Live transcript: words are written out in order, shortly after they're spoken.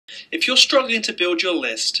If you're struggling to build your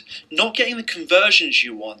list, not getting the conversions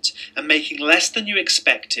you want, and making less than you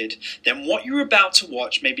expected, then what you're about to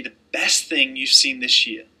watch may be the best thing you've seen this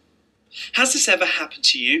year. Has this ever happened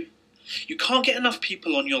to you? You can't get enough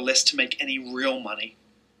people on your list to make any real money.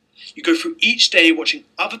 You go through each day watching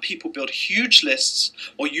other people build huge lists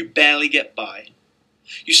while you barely get by.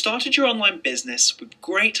 You started your online business with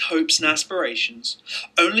great hopes and aspirations,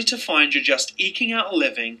 only to find you're just eking out a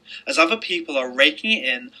living as other people are raking it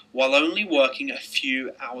in while only working a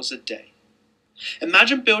few hours a day.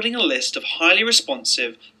 Imagine building a list of highly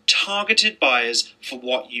responsive, targeted buyers for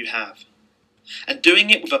what you have, and doing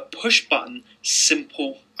it with a push-button,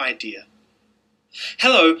 simple idea.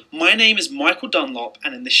 Hello, my name is Michael Dunlop,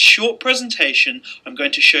 and in this short presentation I'm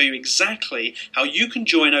going to show you exactly how you can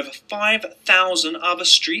join over 5,000 other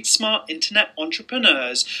street-smart internet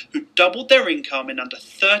entrepreneurs who doubled their income in under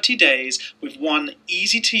 30 days with one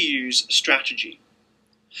easy-to-use strategy.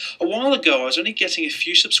 A while ago I was only getting a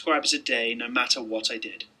few subscribers a day no matter what I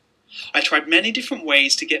did. I tried many different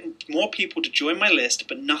ways to get more people to join my list,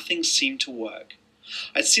 but nothing seemed to work.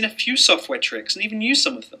 I'd seen a few software tricks and even used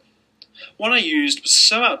some of them. One I used was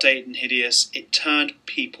so outdated and hideous, it turned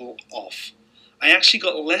people off. I actually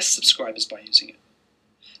got less subscribers by using it.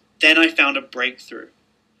 Then I found a breakthrough.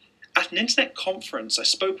 At an internet conference, I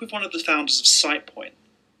spoke with one of the founders of SitePoint.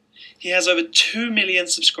 He has over 2 million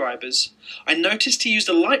subscribers. I noticed he used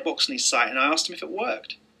a lightbox on his site and I asked him if it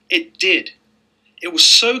worked. It did. It was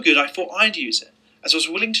so good I thought I'd use it, as I was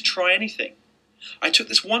willing to try anything. I took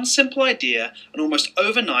this one simple idea and almost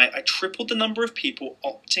overnight I tripled the number of people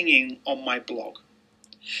opting in on my blog.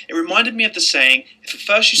 It reminded me of the saying, if at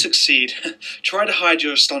first you succeed, try to hide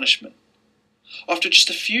your astonishment. After just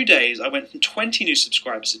a few days I went from 20 new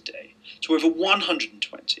subscribers a day to over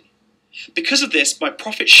 120. Because of this, my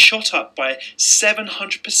profit shot up by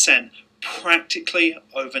 700% practically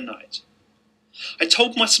overnight. I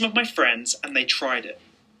told some of my friends and they tried it.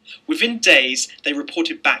 Within days, they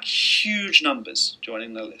reported back huge numbers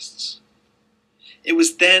joining their lists. It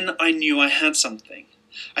was then I knew I had something.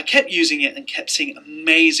 I kept using it and kept seeing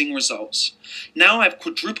amazing results. Now I've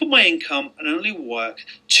quadrupled my income and only work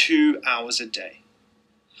 2 hours a day.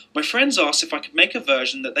 My friends asked if I could make a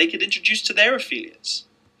version that they could introduce to their affiliates.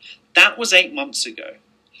 That was 8 months ago.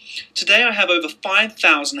 Today I have over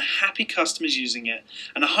 5,000 happy customers using it,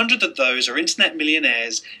 and 100 of those are internet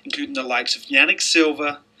millionaires, including the likes of Yannick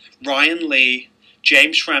Silver, Ryan Lee,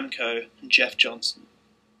 James Schramko, and Jeff Johnson.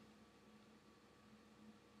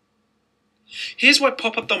 Here's why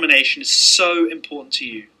pop-up domination is so important to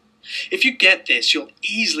you. If you get this, you'll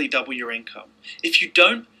easily double your income. If you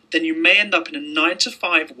don't, then you may end up in a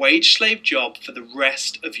 9-to-5 wage slave job for the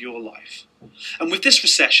rest of your life. And with this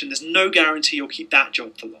recession, there's no guarantee you'll keep that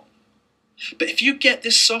job for long. But if you get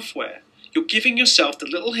this software, you're giving yourself the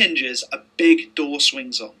little hinges a big door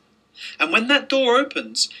swings on. And when that door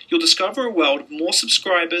opens, you'll discover a world of more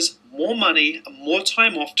subscribers, more money, and more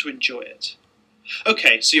time off to enjoy it.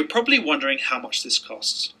 Okay, so you're probably wondering how much this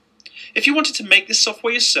costs. If you wanted to make this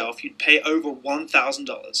software yourself, you'd pay over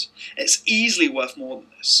 $1,000. It's easily worth more than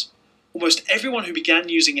this. Almost everyone who began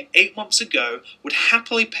using it 8 months ago would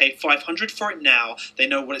happily pay $500 for it now they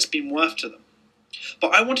know what it's been worth to them.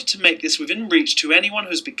 But I wanted to make this within reach to anyone who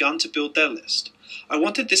has begun to build their list. I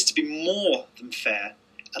wanted this to be more than fair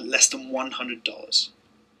at less than $100.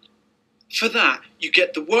 For that, you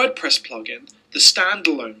get the WordPress plugin, the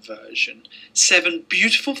standalone version, 7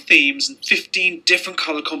 beautiful themes and 15 different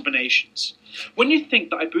color combinations. When you think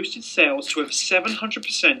that I boosted sales to over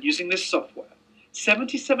 700% using this software,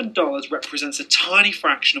 $77 represents a tiny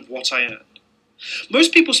fraction of what I earned.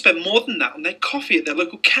 Most people spend more than that on their coffee at their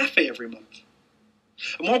local cafe every month.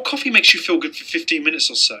 And while coffee makes you feel good for 15 minutes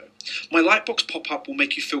or so, my Lightbox pop-up will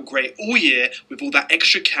make you feel great all year with all that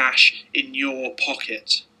extra cash in your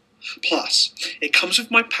pocket. Plus, it comes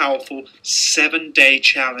with my powerful 7-day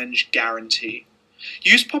challenge guarantee.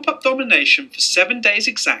 Use pop-up domination for 7 days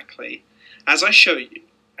exactly, as I show you,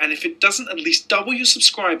 and if it doesn't at least double your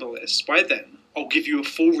subscriber list by then, I'll give you a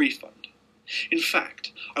full refund. In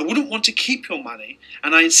fact, I wouldn't want to keep your money,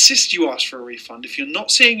 and I insist you ask for a refund if you're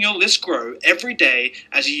not seeing your list grow every day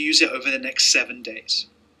as you use it over the next 7 days.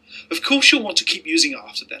 Of course you'll want to keep using it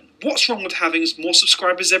after then. What's wrong with having more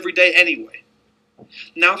subscribers every day anyway?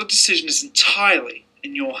 Now the decision is entirely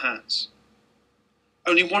in your hands.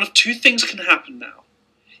 Only one of 2 things can happen now.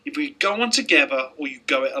 Either you go on together or you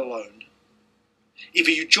go it alone.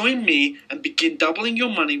 Either you join me and begin doubling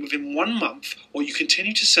your money within 1 month, or you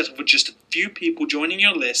continue to settle for just a few people joining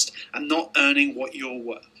your list and not earning what you're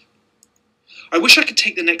worth. I wish I could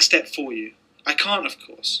take the next step for you. I can't, of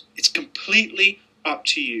course. It's completely up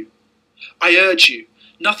to you. I urge you,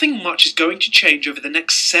 Nothing much is going to change over the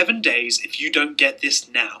next 7 days if you don't get this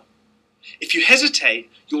now. If you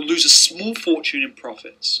hesitate, you'll lose a small fortune in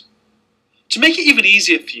profits. To make it even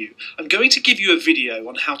easier for you, I'm going to give you a video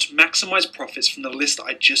on how to maximize profits from the list that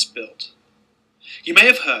I just built. You may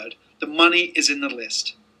have heard, the money is in the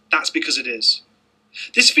list. That's because it is.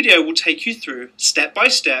 This video will take you through, step by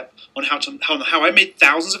step, on how I made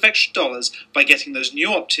thousands of extra dollars by getting those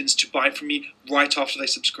new opt-ins to buy from me right after they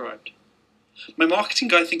subscribed. My marketing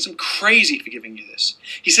guy thinks I'm crazy for giving you this.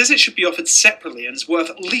 He says it should be offered separately and is worth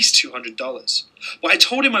at least $200. But I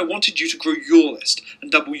told him I wanted you to grow your list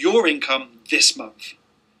and double your income this month.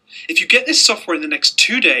 If you get this software in the next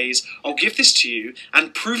 2 days, I'll give this to you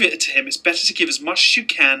and prove it to him it's better to give as much as you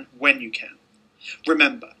can when you can.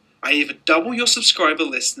 Remember, I either double your subscriber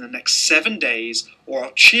list in the next 7 days or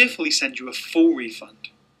I'll cheerfully send you a full refund.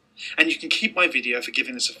 And you can keep my video for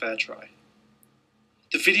giving this a fair try.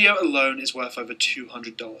 The video alone is worth over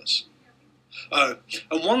 $200. Oh,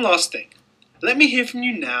 and one last thing. Let me hear from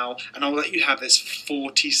you now and I'll let you have this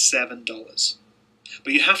for $47.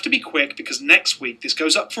 But you have to be quick because next week this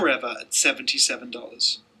goes up forever at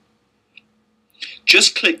 $77.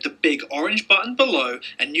 Just click the big orange button below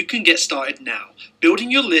and you can get started now,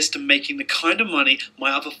 building your list and making the kind of money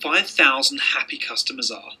my other 5,000 happy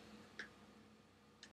customers are.